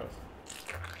sounds gross.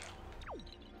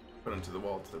 Put him to the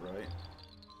wall to the right.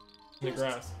 In the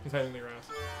grass. He's hiding in the grass.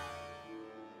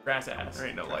 Grass ass. There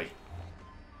ain't no light,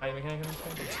 Hiding mechanic in this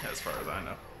thing? as far as I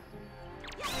know.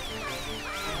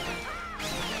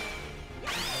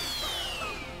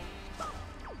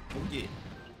 Oh yeah.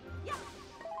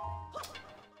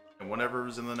 And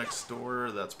whatever's in the next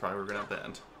door, that's probably where we're gonna have to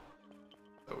end.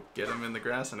 So get him in the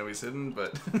grass. I know he's hidden,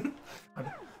 but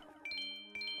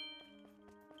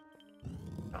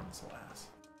I'm so ass.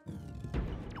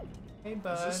 Hey,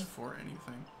 bud. is this for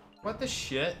anything? What the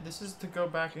shit? This is to go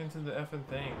back into the effing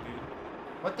thing, dude.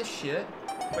 What the shit?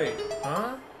 Wait,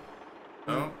 huh?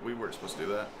 Oh, we weren't supposed to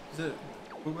do that. Is it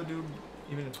Boobadoo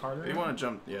even harder? If you want to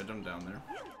jump, yeah, jump down there.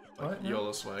 Like What now?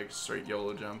 YOLO swag, straight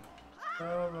YOLO jump.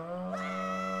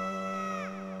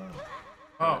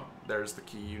 Oh. There's the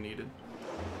key you needed.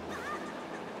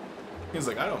 He's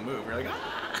like, I don't move. You're like,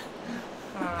 ah!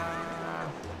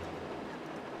 Ah.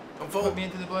 Don't Put fall. me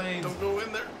into the blades. Don't go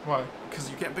in there. Why? Because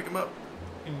you can't pick him up.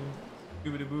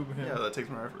 Boobadoo boob him. Yeah, that takes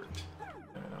more effort.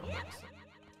 I know.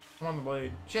 I'm on the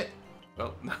blade. Shit.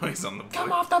 Well, now he's on the blade.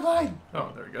 Come off the blade!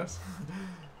 Oh, there he goes.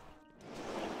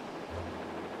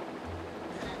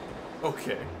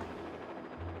 Okay.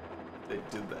 They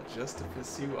did that just to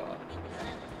piss you off.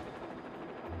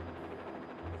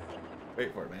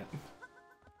 Wait for it, man.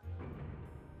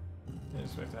 I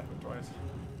just have to happen twice.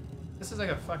 This is like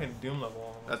a fucking Doom level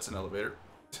almost. That's an elevator.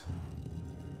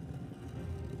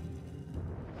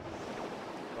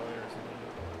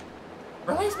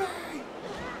 Release me!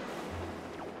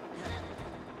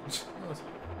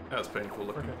 That was painful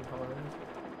looking. Freaking hilarious.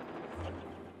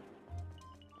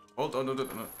 Hold on, no.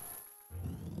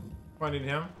 Why need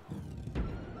him?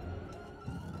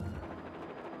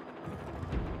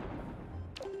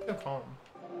 Go call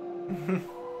him.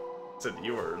 Said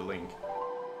you were Link.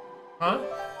 Huh?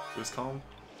 Who's calm?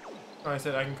 Oh, I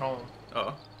said I can call him.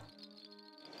 Oh.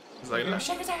 He's like,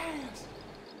 Shake his ass!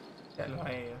 That little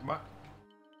ass. What?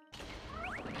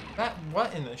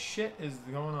 What in the shit is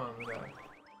going on with that?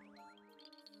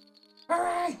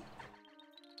 Alright!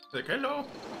 like, hello,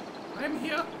 I'm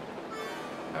here.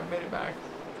 I've made it back.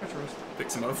 Treacherous.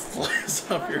 Picks him up,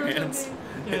 flies off your hands.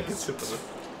 Yeah, Gets hit with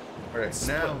it. Alright,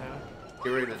 split in now half. get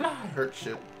ready to Fly. hurt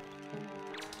shit.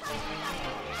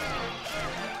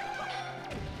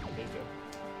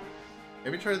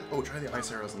 Maybe try the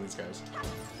ice arrows on these guys.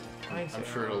 I'm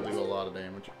sure it'll do a lot of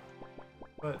damage.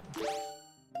 But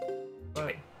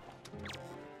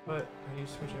I need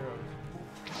to switch arrows.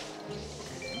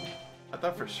 I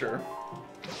thought for sure.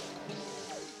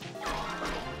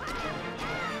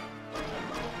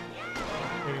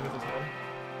 Maybe with his head.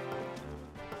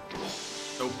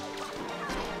 Nope.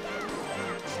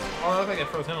 Oh, I look like it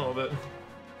froze him a little bit.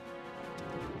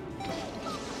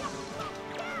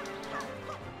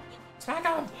 Smack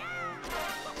him!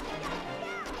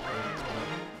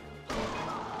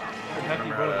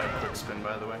 Remember how to quick spin,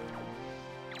 by the way?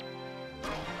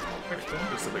 Quick spin?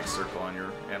 Just a big circle on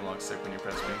your analog stick when you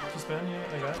press spin. To spin, yeah,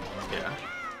 like that? Yeah.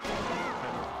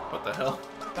 What the hell?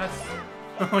 That's...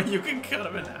 Oh, you can cut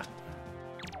him in half.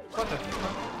 What the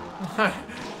fuck?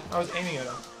 I was aiming at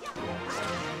him.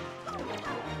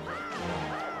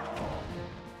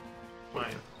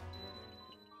 Fine.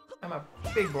 I'm a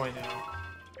big boy now.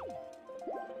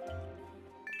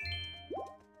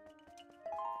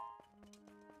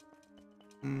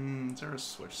 Is there a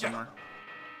switch somewhere?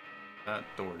 That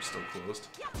door is still closed.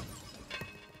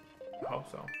 I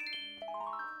hope so.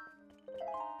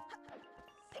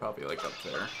 Probably like up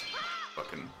there.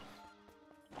 Fucking.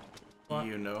 What?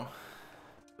 You know.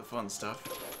 The fun stuff.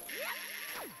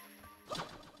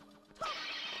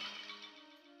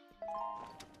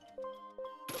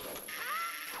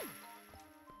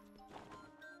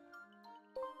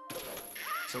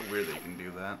 So weird that you can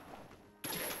do that.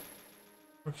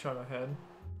 Quick shot ahead.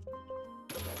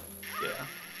 Yeah.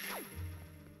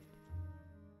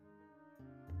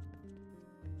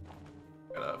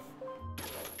 Gotta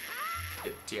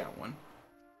get down one.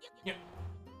 Yep.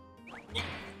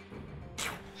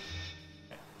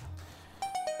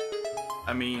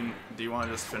 I mean, do you want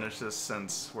to just finish this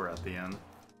since we're at the end?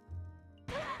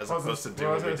 As What opposed to was do I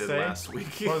what we gonna did say? last week.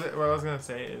 What I was gonna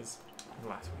say is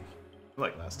last week.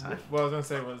 Like last time. What I was gonna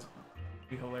say was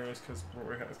be hilarious because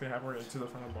what's gonna happen, we're gonna do the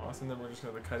final boss and then we're just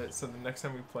gonna cut it. So the next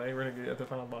time we play, we're gonna get at the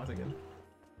final boss again.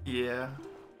 Yeah.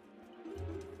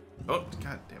 Oh,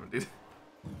 god damn it, dude.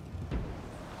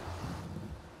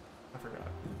 I forgot.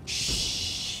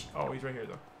 Shh. Oh, he's right here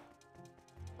though.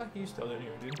 Fuck, you still in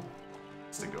here, dude?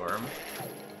 Stick arm.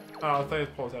 Oh, I thought he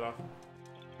pulled that off.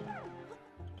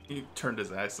 He turned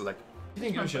his ass like. You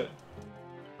didn't give a shit.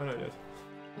 Oh no, it is.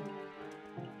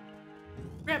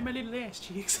 Grab my little ass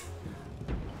cheeks.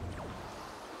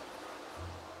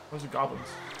 Those are goblins.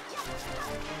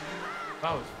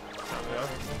 That was sounded up.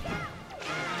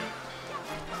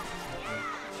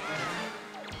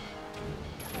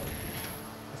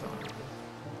 That's not what I did.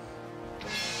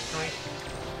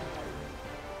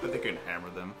 I think you can hammer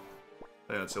them. I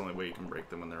think that's the only way you can break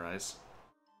them when they're ice.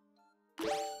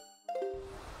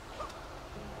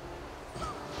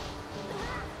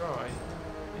 Bro, I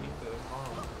need the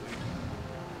bomb, dude.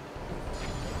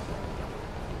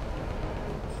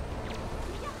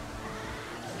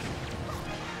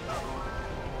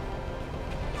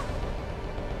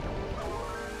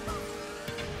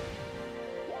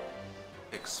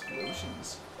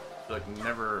 Explosions. Like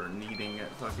never needing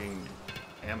fucking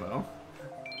ammo.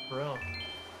 For real.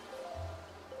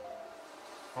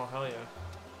 Oh, hell yeah.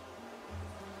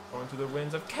 Going to the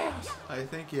winds of chaos! I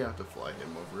think you have to fly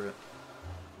him over it.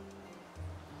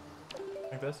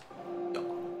 Like this?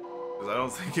 Because I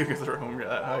don't think you can throw him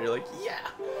that high. You're like, yeah!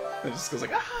 And it just goes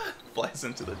like, ah! Flies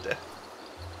into the death.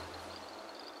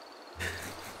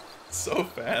 So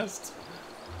fast.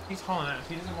 He's hauling ass.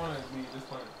 He doesn't want to be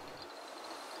disappointed.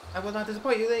 I will not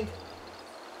disappoint you, Link!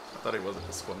 I thought he wasn't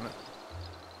disappointed.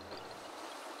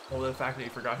 Well, the fact that he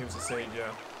forgot he was a sage, yeah.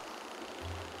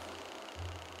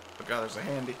 Oh god, there's a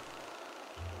handy.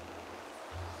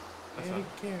 That's not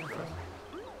careful.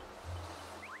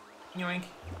 Yoink.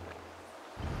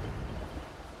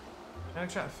 Can I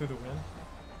shot through the wind?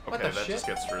 Okay, What the that shit? just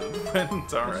gets through the wind.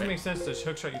 It's It alright. doesn't make sense to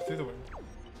hook shot you through the wind.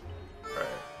 Alright.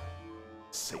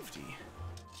 Safety.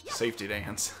 Safety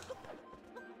dance.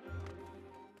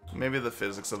 Maybe the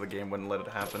physics of the game wouldn't let it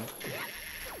happen.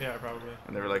 Yeah, probably.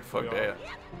 And they were like, fuck We that.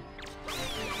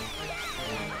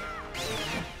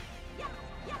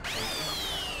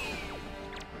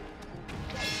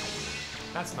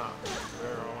 That's not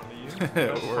where I wanted to use. It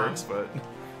That's works, fine. but...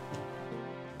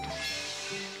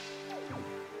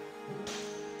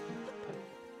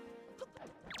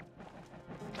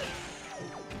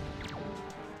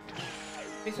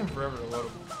 Takes him forever to load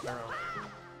a barrel.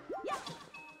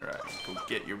 Alright, go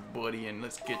get your buddy and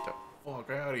let's get the fuck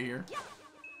out of here.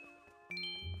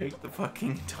 Hate the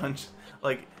fucking dungeon.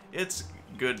 Like, it's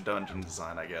good dungeon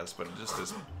design, I guess, but it just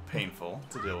is painful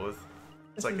to deal with.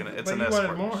 It's like it's but an you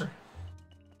escort. wanted more.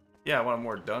 Yeah, I wanted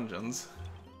more dungeons.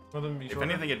 Well, then be If shorter.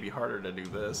 anything, it'd be harder to do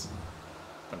this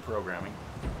than programming.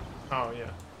 Oh, yeah.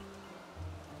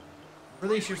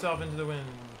 Release yourself into the wind.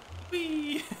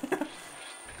 Whee!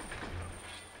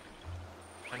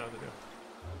 I know what to do.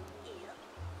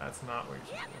 That's not what you're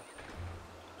supposed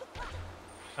to do.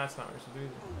 That's not what you're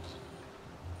supposed to do.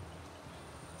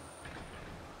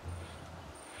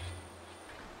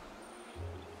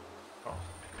 Oh.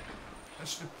 I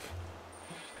should...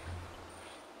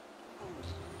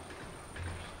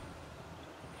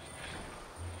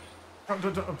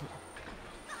 Don't.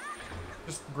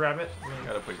 Just grab it. You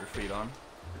gotta put your feet on.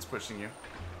 It's pushing you.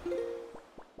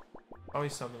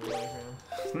 Always something really,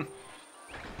 man.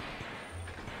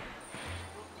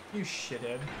 You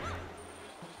shithead.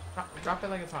 Drop it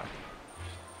like it's hot.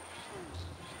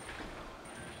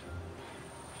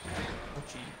 Oh,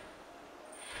 gee.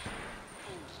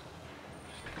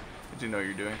 Do you know what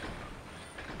you're doing?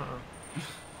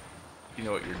 You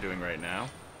know what you're doing right now?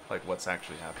 Like what's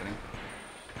actually happening?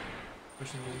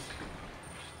 Pushing these.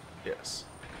 Yes.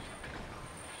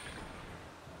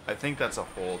 I think that's a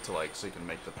hole to like so you can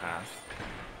make the path.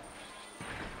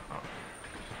 Oh.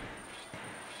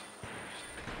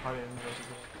 I didn't know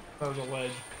that was a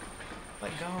ledge.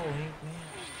 Let go, Link, man.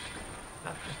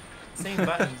 Not the same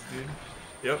buttons, dude.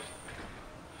 Yep.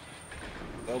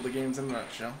 All the games in a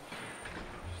nutshell.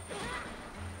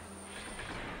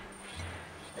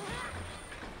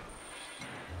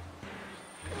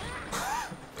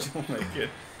 we'll make it.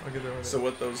 I'll get there with So it.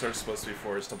 what those are supposed to be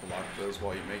for is to block those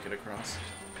while you make it across.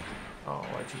 Oh,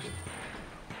 I cheated.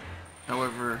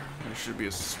 However, there should be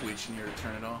a switch in here to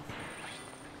turn it off.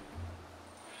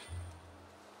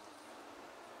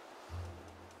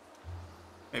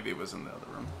 Maybe it was in the other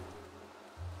room.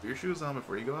 Put your shoes on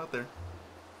before you go out there.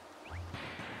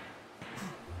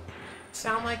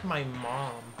 Sound like my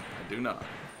mom. I do not.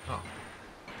 Oh.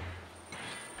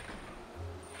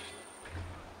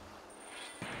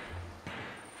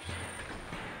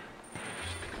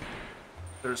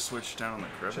 There's a switch down in the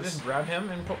crevice. Should I just grab him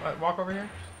and walk over here?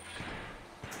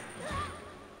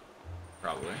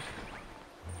 Probably.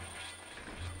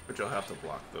 But you'll have to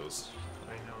block those.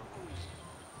 I know.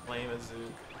 Lame as Zook.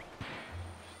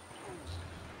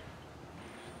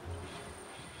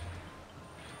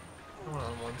 I'm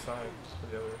on one side or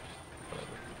the other.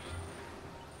 Whatever.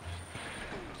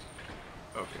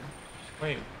 Okay.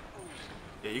 Wait.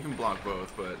 Yeah, you can block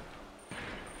both, but...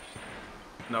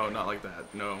 No, not like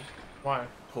that. No. Why?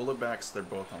 Pull it back so they're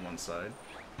both on one side.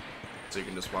 So you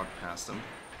can just walk past them.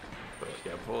 But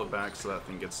yeah, pull it back so that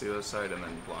thing gets to the other side and then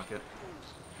block it.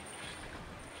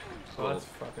 Oh, that's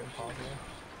fucking impossible.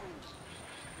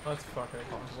 That's fucking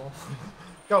impossible.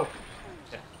 Go!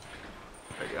 Yeah.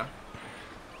 There you go.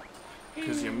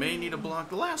 Because you may need to block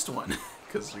the last one.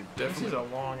 Because you definitely... This is a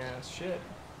long ass shit.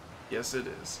 Yes, it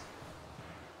is.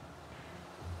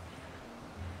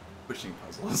 Pushing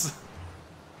puzzles.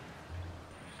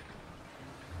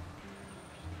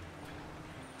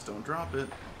 Just don't drop it.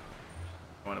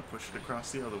 I want to push it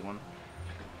across the other one.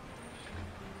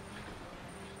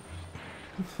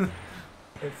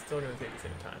 It's still gonna take the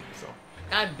same time, so.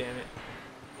 God damn it.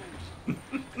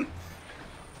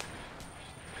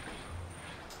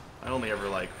 I only ever,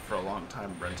 like, for a long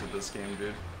time rented this game,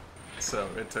 dude. So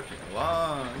it took me a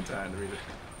long time to read it.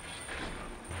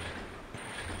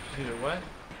 Either what?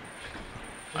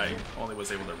 I only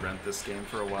was able to rent this game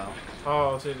for a while.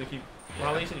 Oh, so they keep.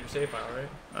 Well, at least in your save file, right?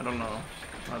 I don't know.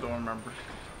 I don't remember.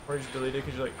 Or you just delete it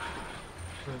because you're like.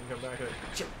 And then you come back and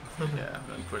like, shit. Yeah,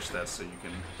 then push that so you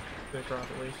can... Get across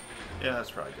at least. Yeah,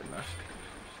 that's probably good enough.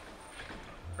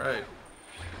 Right.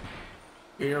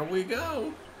 Here we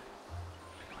go.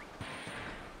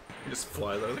 You just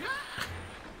fly there like, ah!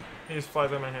 He just flies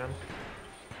out of my hand.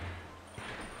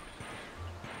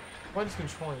 What is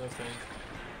controlling those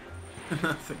things?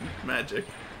 Nothing. Magic.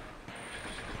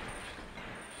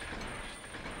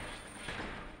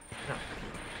 No.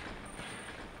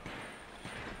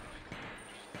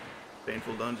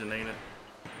 Painful dungeon, ain't it?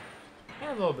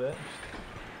 Yeah, a little bit.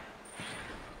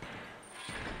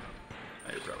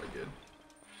 Oh, you're probably good.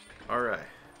 Alright.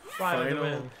 Fly like the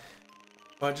Final wind.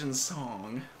 Budgeon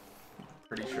song.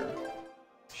 Pretty sure.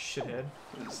 Shithead.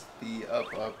 Is the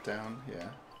up, up, down, yeah.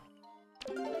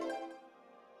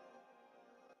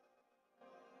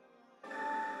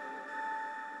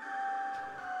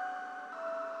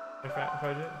 If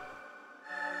I did it?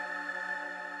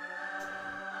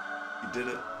 You did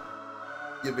it.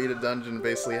 You beat a dungeon in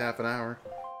basically half an hour.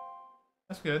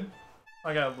 That's good.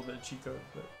 I got a little bit of cheat code,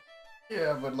 but.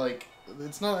 Yeah, but like,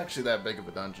 it's not actually that big of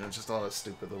a dungeon, it's just all those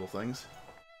stupid little things.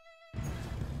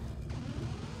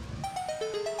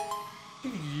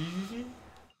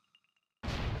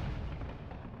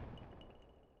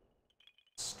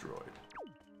 Destroyed.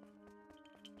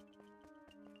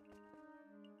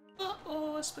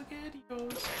 Uh-oh,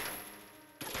 SpaghettiOs.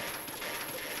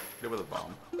 Hit it with a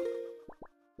bomb.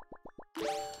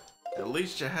 At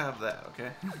least you have that,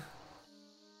 okay?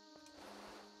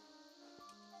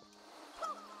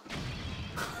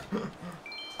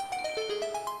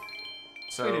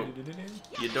 So,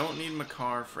 you don't need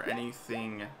Makar for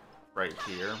anything right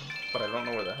here, but I don't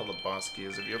know where the hell the boss key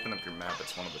is. If you open up your map,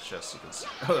 it's one of the chests you can see.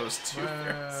 Oh, that was two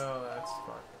there. Well, that's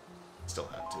fucking. Still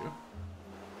had two.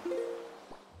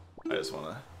 I just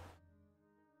wanna...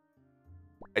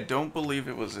 I don't believe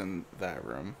it was in that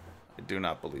room. I do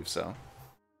not believe so.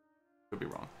 Could be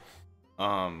wrong.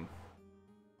 I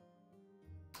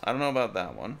don't know about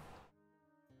that one.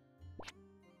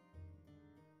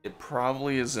 It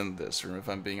probably is in this room, if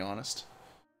I'm being honest.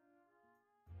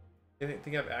 You think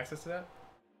you have access to that?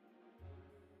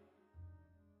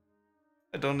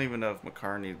 I don't even know if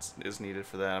Makar is needed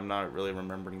for that. I'm not really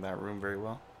remembering that room very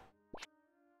well.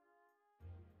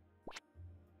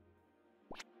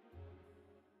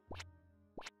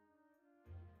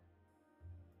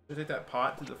 Should I take that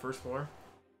pot to the first floor?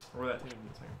 Or will that take me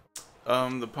a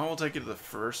second? The pot will take you to the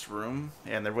first room,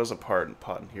 and there was a pot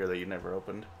in here that you never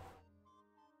opened.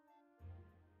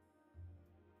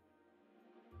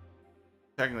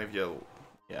 Technically, if you...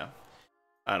 Yeah.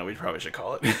 I don't know, we probably should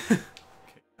call it. Okay,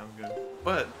 I'm good.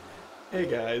 But, hey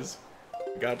guys.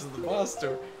 We got to the boss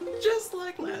door, just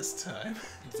like last time.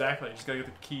 Exactly. Just gotta get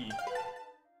the key.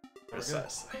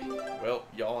 Precisely. Well,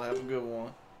 y'all have a good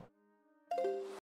one.